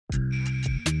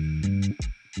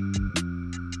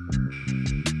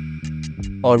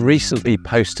I recently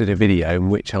posted a video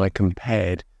in which I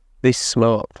compared this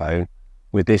smartphone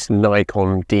with this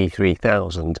Nikon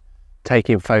D3000,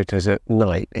 taking photos at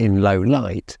night in low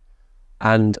light,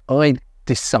 and I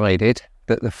decided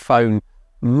that the phone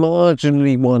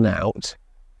marginally won out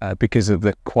because of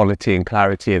the quality and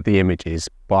clarity of the images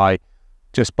by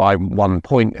 1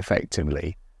 point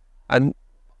effectively. And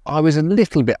I was a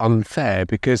little bit unfair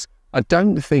because I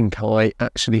don't think I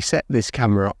actually set this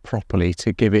camera up properly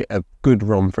to give it a good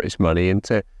run for its money and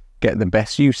to get the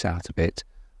best use out of it.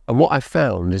 And what I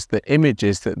found is the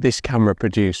images that this camera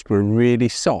produced were really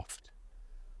soft.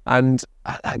 And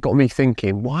that got me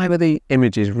thinking, why were the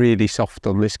images really soft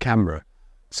on this camera?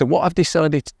 So what I've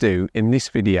decided to do in this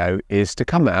video is to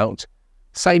come out,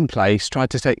 same place, try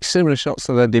to take similar shots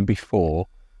that I did before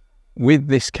with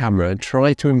this camera and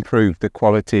try to improve the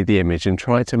quality of the image and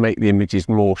try to make the images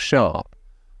more sharp.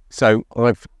 So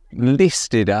I've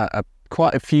listed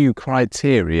quite a few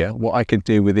criteria what I could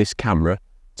do with this camera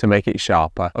to make it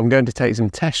sharper. I'm going to take some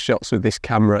test shots with this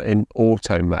camera in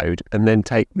auto mode and then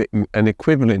take an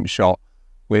equivalent shot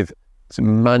with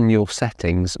some manual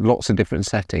settings, lots of different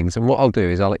settings. And what I'll do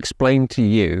is I'll explain to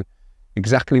you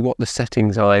exactly what the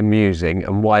settings I'm using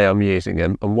and why I'm using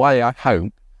them and why I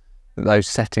hope that those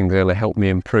settings are going to help me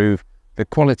improve the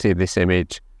quality of this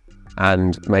image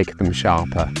and make them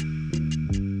sharper.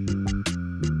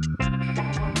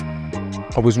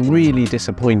 I was really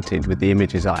disappointed with the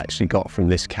images I actually got from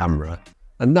this camera,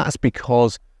 and that's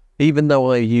because even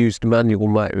though I used manual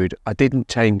mode, I didn't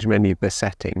change many of the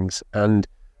settings. And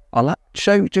I'll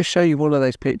just show you one of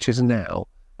those pictures now,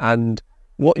 and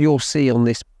what you'll see on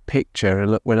this picture,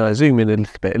 and when I zoom in a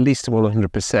little bit, at least to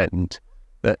 100%,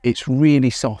 that it's really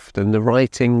soft and the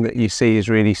writing that you see is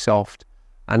really soft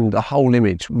and the whole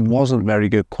image wasn't very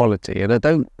good quality. And I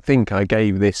don't think I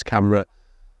gave this camera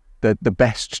the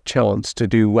best chance to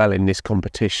do well in this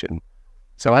competition.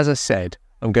 So as I said,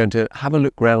 I'm going to have a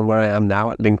look around where I am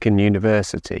now at Lincoln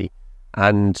University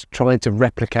and try to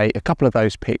replicate a couple of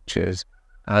those pictures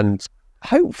and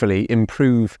hopefully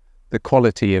improve the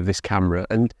quality of this camera.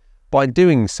 And by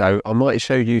doing so, I might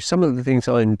show you some of the things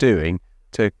I'm doing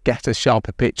to get a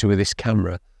sharper picture with this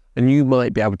camera, and you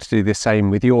might be able to do the same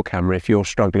with your camera if you're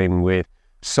struggling with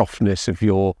softness of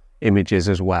your images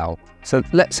as well. So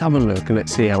let's have a look and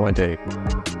let's see how I do.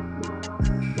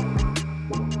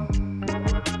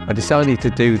 I decided to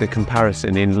do the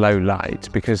comparison in low light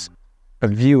because a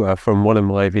viewer from one of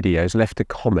my videos left a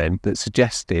comment that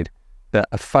suggested that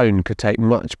a phone could take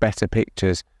much better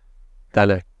pictures than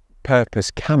a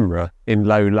purpose camera in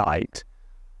low light.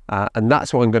 And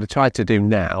that's what I'm going to try to do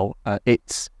now.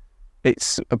 It's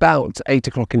about 8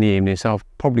 o'clock in the evening, so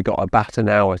I've probably got about an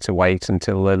hour to wait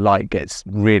until the light gets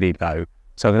really low.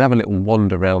 So I'm going to have a little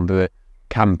wander around the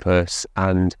campus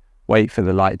and wait for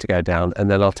the light to go down, and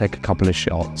then I'll take a couple of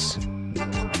shots.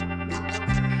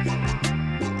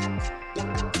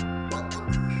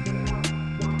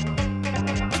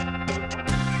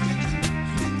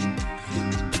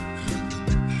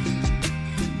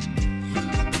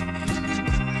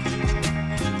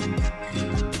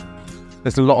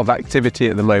 There's a lot of activity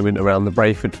at the moment around the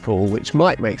Brayford pool, which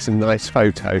might make some nice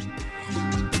photos.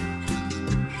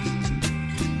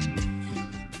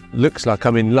 Looks like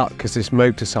I'm in luck because this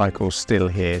motorcycle's still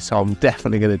here, so I'm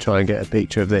definitely going to try and get a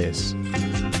picture of this.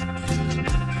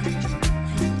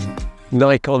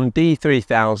 Nikon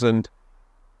D3000,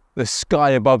 the sky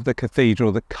above the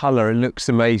cathedral, the colour looks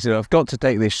amazing. I've got to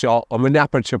take this shot. I'm an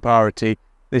aperture priority.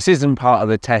 This isn't part of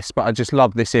the test, but I just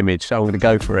love this image, so I'm going to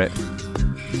go for it.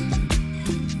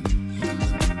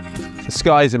 The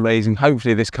sky is amazing.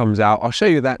 Hopefully this comes out. I'll show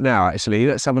you that now actually.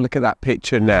 Let's have a look at that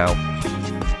picture now.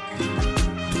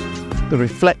 The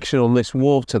reflection on this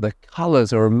water, the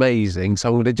colours are amazing. So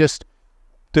I'm going to just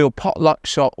do a potluck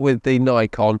shot with the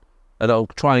Nikon and I'll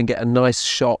try and get a nice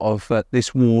shot of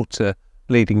this water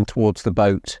leading towards the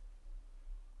boat.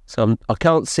 So I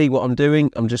can't see what I'm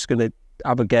doing. I'm just going to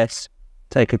have a guess,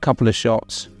 take a couple of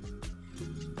shots.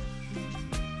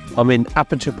 I'm in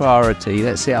aperture priority.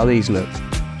 Let's see how these look.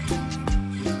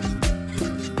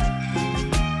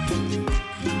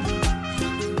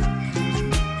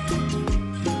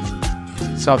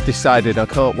 So I've decided I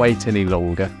can't wait any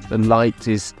longer. The light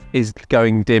is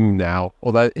going dim now,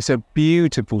 although it's a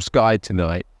beautiful sky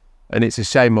tonight, and it's a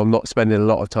shame I'm not spending a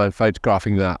lot of time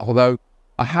photographing that. Although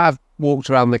I have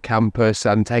walked around the campus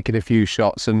and taken a few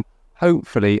shots, and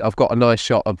hopefully I've got a nice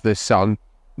shot of the sun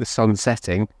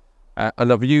setting.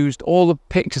 And I've used all the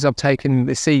pictures I've taken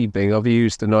this evening, I've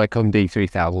used the Nikon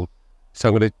D3000. So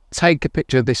I'm going to take a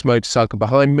picture of this motorcycle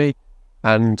behind me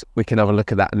and we can have a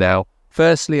look at that now.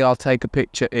 Firstly, I'll take a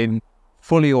picture in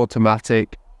fully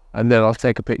automatic and then I'll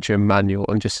take a picture in manual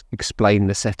and just explain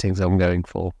the settings I'm going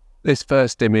for. This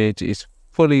first image is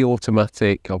fully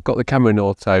automatic. I've got the camera in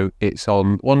auto. It's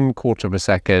on 1/4 of a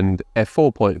second,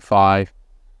 f4.5,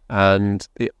 and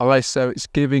the ISO it's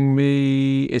giving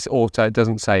me, it's auto, it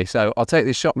doesn't say. So I'll take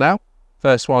this shot now.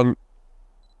 First one,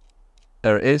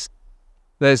 there it is.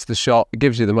 There's the shot. It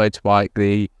gives you the motorbike,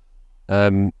 the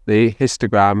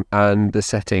histogram and the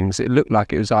settings. It looked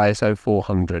like it was ISO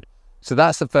 400. So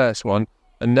that's the first one.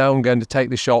 And now I'm going to take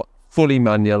the shot fully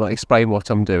manual and explain what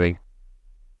I'm doing.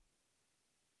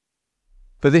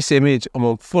 For this image, I'm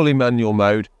on fully manual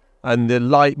mode and the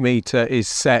light meter is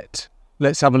set.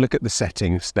 Let's have a look at the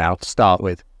settings now to start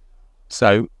with.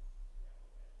 So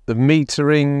the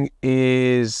metering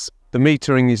is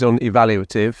on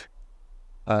evaluative.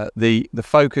 The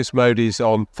focus mode is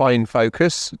on fine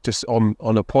focus, just on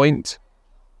a point.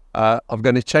 I'm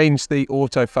going to change the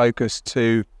autofocus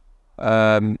to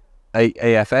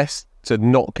AFS, to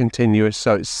not continuous,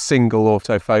 so it's single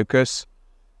autofocus.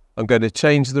 I'm going to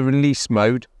change the release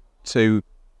mode to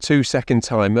 2-second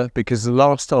timer, because the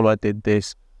last time I did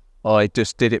this, I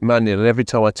just did it manually, and every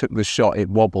time I took the shot, it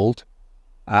wobbled.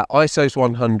 ISO's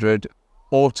 100,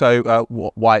 auto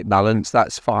white balance,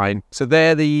 that's fine. So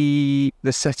they're the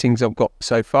settings I've got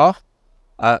so far.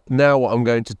 Now what I'm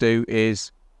going to do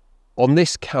is, on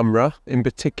this camera in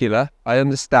particular, I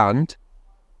understand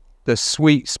the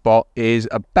sweet spot is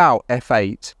about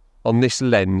f8 on this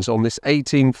lens, on this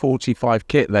 1845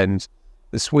 kit lens.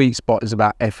 The sweet spot is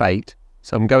about f8.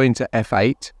 So I'm going to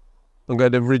f8. I'm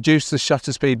going to reduce the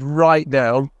shutter speed right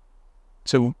down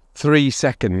to 3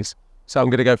 seconds. So I'm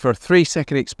going to go for a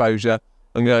 3-second exposure.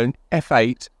 I'm going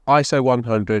f8, ISO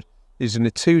 100, using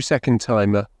a 2-second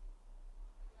timer,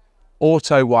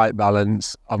 auto white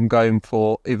balance. I'm going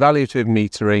for evaluative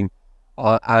metering,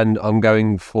 and I'm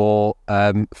going for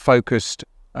focused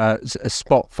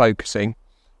spot focusing.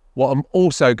 What I'm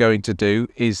also going to do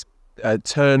is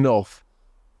turn off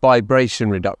vibration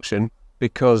reduction,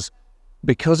 because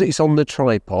it's on the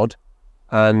tripod,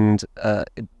 and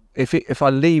if I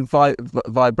leave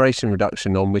vibration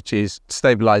reduction on, which is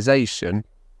stabilization,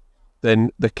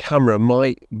 then the camera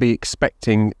might be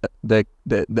expecting the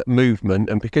movement,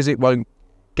 and because it won't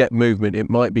get movement, it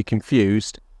might be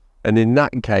confused, and in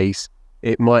that case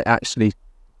it might actually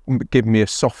give me a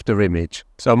softer image.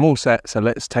 So I'm all set, so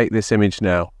let's take this image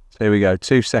now. So here we go,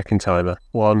 2-second timer,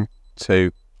 1,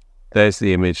 2, there's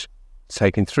the image. It's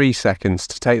taking 3 seconds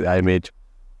to take that image,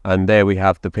 and there we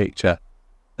have the picture.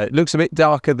 It looks a bit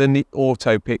darker than the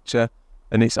auto picture,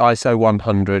 and it's ISO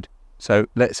 100. So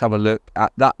let's have a look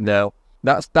at that now.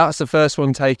 That's the first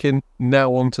one taken.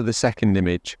 Now on to the second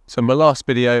image. So in my last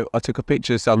video, I took a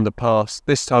picture of this underpass.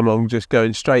 This time I'm just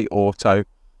going straight auto.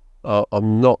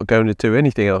 I'm not going to do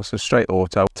anything else, so straight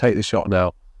auto. I'll take the shot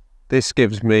now. This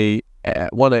gives me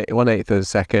 1/8 of a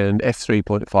second,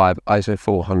 f3.5, ISO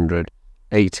 400,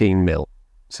 18mm.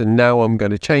 So now I'm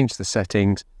going to change the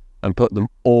settings and put them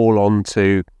all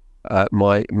onto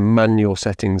my manual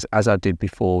settings as I did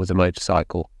before with the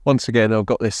motorcycle. Once again, I've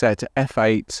got this set to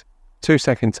f8,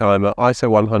 2-second timer, ISO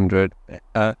 100,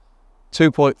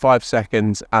 2.5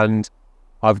 seconds, and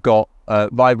I've got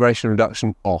vibration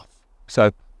reduction off.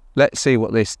 So let's see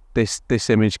what this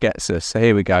image gets us. So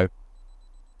here we go.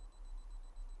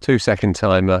 2-second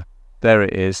timer. There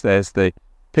it is. There's the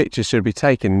picture should be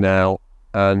taken now,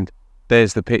 and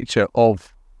there's the picture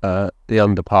of the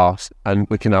underpass, and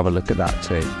we can have a look at that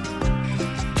too.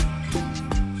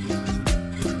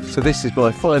 So this is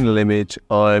my final image.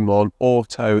 I'm on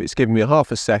auto. It's giving me a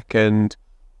 1/2 second.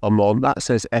 I'm on, that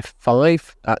says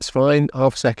f5. That's fine.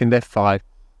 1/2 second, f5.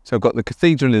 So I've got the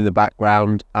cathedral in the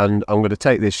background, and I'm going to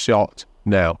take this shot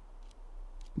now.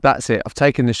 That's it. I've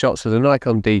taken the shots with the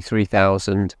Nikon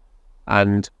D3000,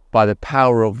 and by the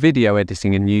power of video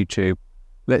editing in YouTube,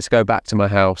 let's go back to my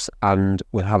house and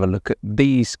we'll have a look at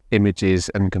these images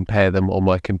and compare them on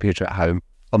my computer at home.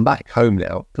 I'm back home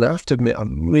now, and I have to admit I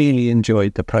really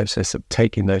enjoyed the process of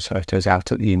taking those photos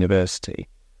out at the university.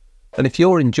 And if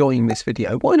you're enjoying this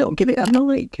video, why not give it a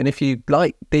like? And if you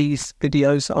like these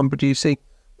videos I'm producing,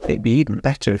 it'd be even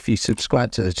better if you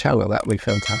subscribe to the channel. That would be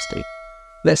fantastic.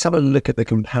 Let's have a look at the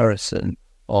comparison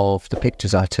of the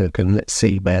pictures I took, and let's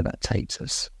see where that takes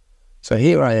us. So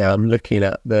here I am looking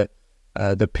at the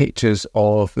pictures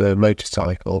of the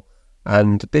motorcycle,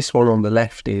 and this one on the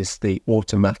left is the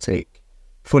automatic,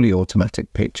 fully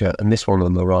automatic picture, and this one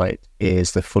on the right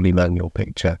is the fully manual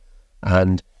picture,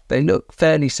 and they look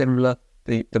fairly similar.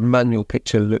 The manual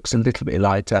picture looks a little bit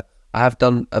lighter. I have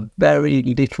done a very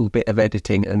little bit of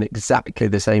editing, and exactly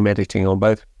the same editing on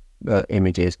both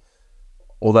images,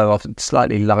 although I've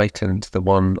slightly lightened the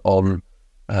one on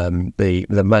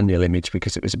the manual image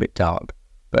because it was a bit dark.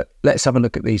 But let's have a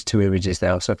look at these two images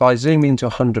now. So if I zoom into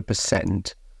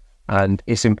 100%, and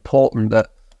it's important that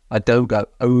I don't go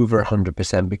over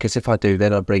 100%, because if I do,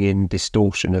 then I bring in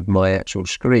distortion of my actual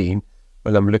screen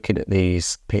when I'm looking at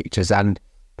these pictures, and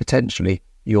potentially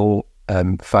your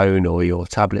phone or your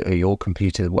tablet or your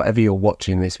computer, whatever you're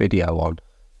watching this video on,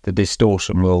 the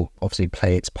distortion will obviously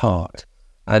play its part.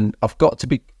 And I've got to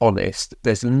be honest,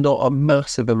 there's not a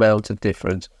massive amount of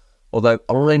difference, although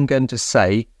I'm going to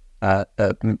say,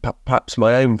 perhaps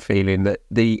my own feeling, that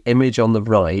the image on the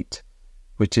right,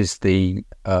 which is the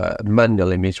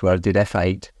manual image where I did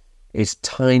f8, is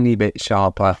tiny bit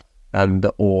sharper than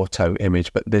the auto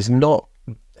image, but there's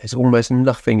almost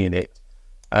nothing in it.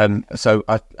 So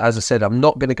as I said, I'm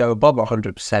not going to go above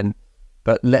 100%,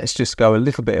 but let's just go a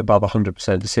little bit above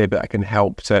 100% to see if I can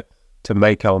help to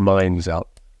make our minds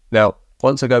up. Now,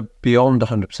 once I go beyond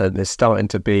 100%, there's starting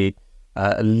to be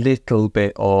a little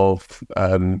bit of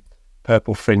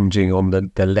purple fringing on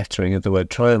the lettering of the word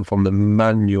Triumph on the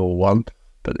manual one,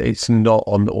 but it's not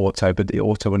on the auto, but the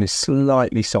auto one is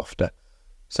slightly softer.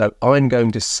 So I'm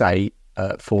going to say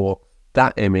for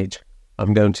that image,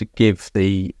 I'm going to give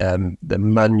the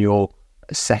manual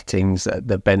settings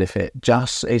the benefit.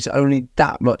 It's only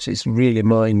that much. It's really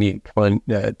minute,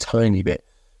 tiny bit.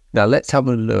 Now let's have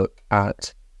a look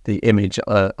at the image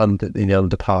under the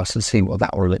underpass and see what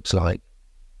that one looks like.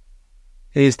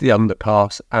 Here's the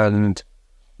underpass, and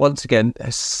once again,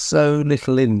 there's so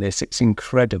little in this. It's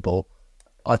incredible.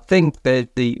 I think the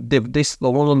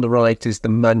one on the right is the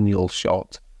manual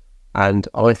shot, and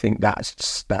I think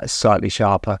that's slightly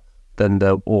sharper than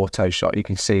the auto shot. You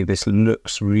can see this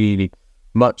looks really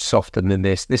much softer than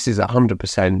this. This is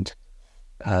 100%,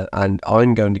 and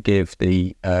I'm going to give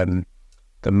the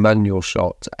manual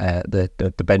shot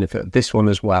the benefit of this one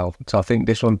as well. So I think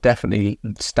this one definitely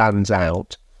stands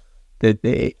out.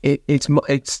 It's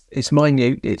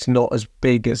minute. It's not as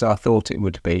big as I thought it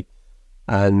would be,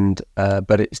 and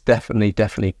but it's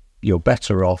definitely you're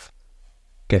better off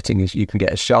you can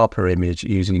get a sharper image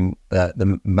using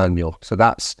the manual. So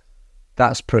that's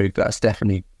proof. That's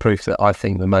definitely proof that I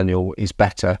think the manual is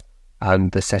better,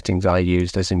 and the settings I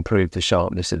used has improved the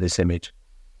sharpness of this image.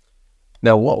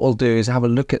 Now what we'll do is have a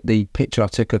look at the picture I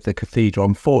took of the cathedral.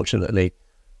 Unfortunately,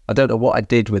 I don't know what I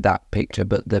did with that picture,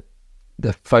 but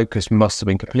the focus must have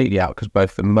been completely out, because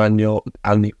both the manual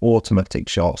and the automatic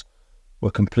shots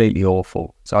were completely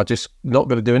awful. So I'm just not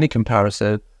going to do any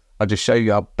comparison. I'll just show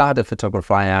you how bad a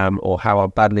photographer I am, or how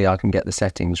badly I can get the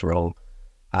settings wrong.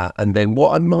 And then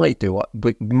what I might do, what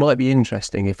might be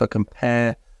interesting, if I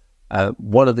compare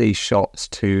one of these shots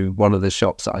to one of the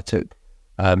shots that I took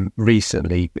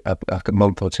recently, like a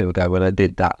month or two ago, when I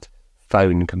did that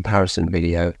phone comparison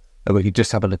video, and we could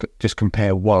just have a look at, just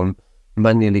compare one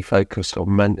manually focused or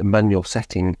manual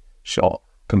setting shot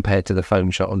compared to the phone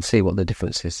shot, and see what the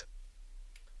difference is.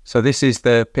 So this is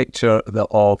the picture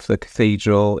of the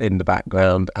cathedral in the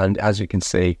background, and as you can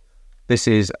see, this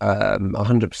is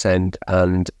 100%,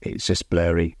 and it's just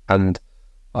blurry. And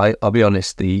I'll be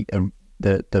honest, the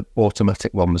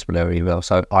automatic one was blurry as well.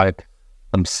 So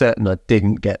I'm certain I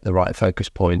didn't get the right focus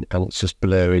point, and it's just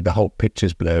blurry. The whole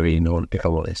picture's blurry, if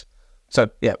I'm honest. So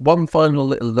yeah, one final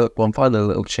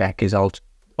little check is I'll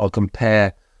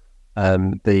compare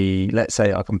let's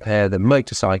say I compare the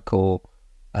motorcycle,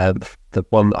 the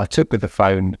one that I took with the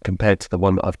phone compared to the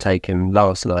one that I've taken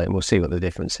last night, and we'll see what the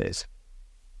difference is.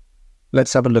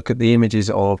 Let's have a look at the images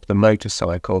of the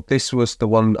motorcycle. This was the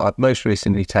one I've most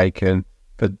recently taken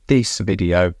for this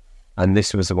video, and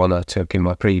this was the one I took in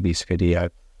my previous video.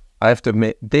 I have to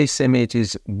admit, this image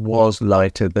was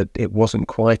lighter, that it wasn't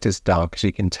quite as dark. As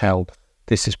you can tell,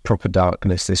 this is proper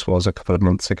darkness. This was a couple of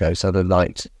months ago, so the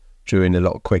light drew in a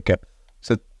lot quicker.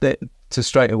 So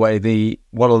straight away, the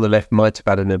one on the left might have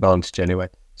had an advantage anyway.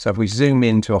 So if we zoom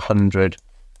into 100,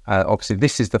 obviously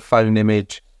this is the phone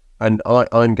image, and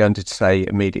I'm going to say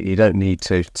immediately, you don't need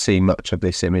to see much of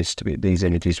this image these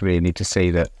images really to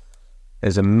see that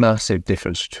there's a massive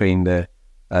difference between the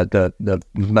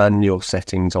manual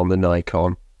settings on the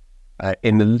Nikon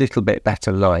in a little bit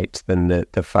better light than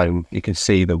the phone. You can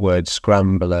see the word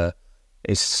scrambler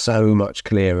is so much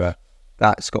clearer.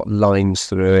 That's got lines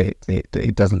through it.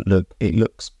 It doesn't look. It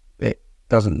looks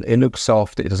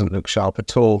soft. It doesn't look sharp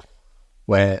at all.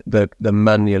 Where the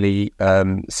manual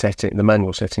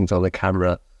settings on the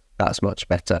camera, that's much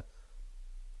better.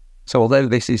 So although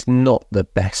this is not the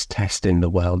best test in the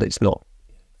world, it's not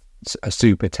a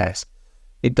super test,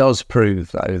 it does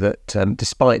prove though that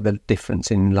despite the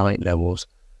difference in light levels,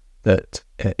 that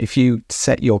if you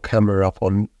set your camera up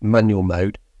on manual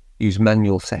mode, use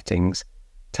manual settings,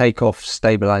 take off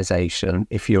stabilization.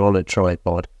 If you're on a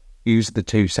tripod, use the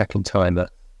 2-second timer.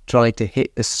 Try to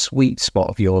hit the sweet spot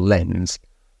of your lens.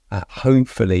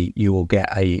 Hopefully you will get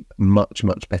a much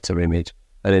better image,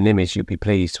 and an image you'll be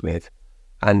pleased with.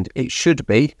 And it should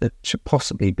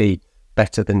possibly be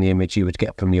better than the image you would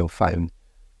get from your phone.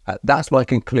 That's my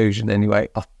conclusion anyway.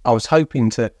 I was hoping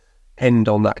to end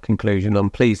on that conclusion. I'm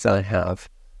pleased I have,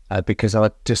 because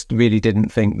I just really didn't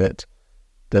think that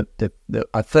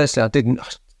firstly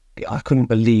I couldn't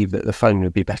believe that the phone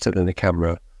would be better than the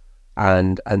camera,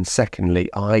 and secondly,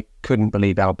 I couldn't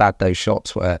believe how bad those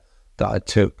shots were that I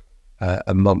took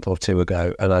a month or two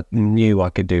ago, and I knew I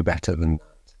could do better than that.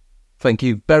 Thank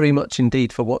you very much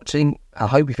indeed for watching. I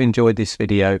hope you've enjoyed this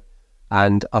video,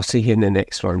 and I'll see you in the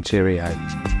next one.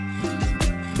 Cheerio.